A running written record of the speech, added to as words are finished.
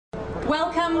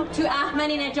Welcome to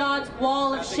Ahmadinejad's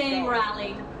Wall of Shame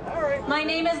rally. My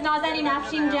name is Nazani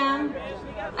Nafshin-Jam.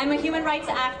 I'm a human rights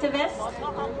activist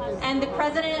and the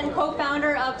president and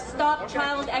co-founder of Stop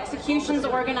Child Executions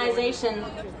organization.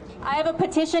 I have a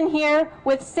petition here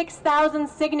with 6,000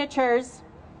 signatures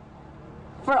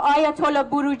for Ayatollah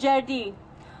Boroujerdi.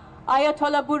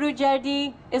 Ayatollah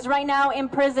Boroujerdi is right now in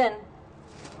prison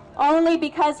only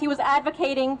because he was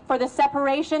advocating for the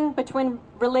separation between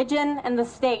religion and the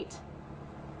state.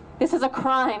 This is a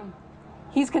crime.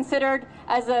 He's considered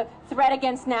as a threat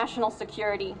against national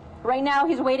security. Right now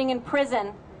he's waiting in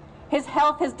prison. His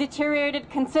health has deteriorated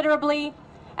considerably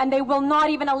and they will not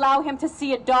even allow him to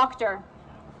see a doctor.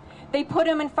 They put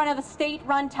him in front of the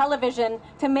state-run television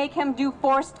to make him do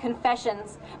forced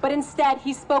confessions. But instead,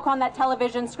 he spoke on that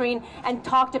television screen and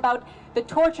talked about the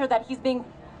torture that he's being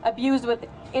abused with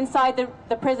inside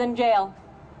the prison jail.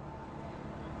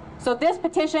 So this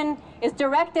petition is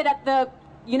directed at the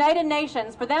United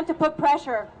Nations for them to put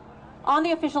pressure on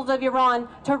the officials of Iran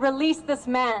to release this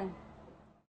man.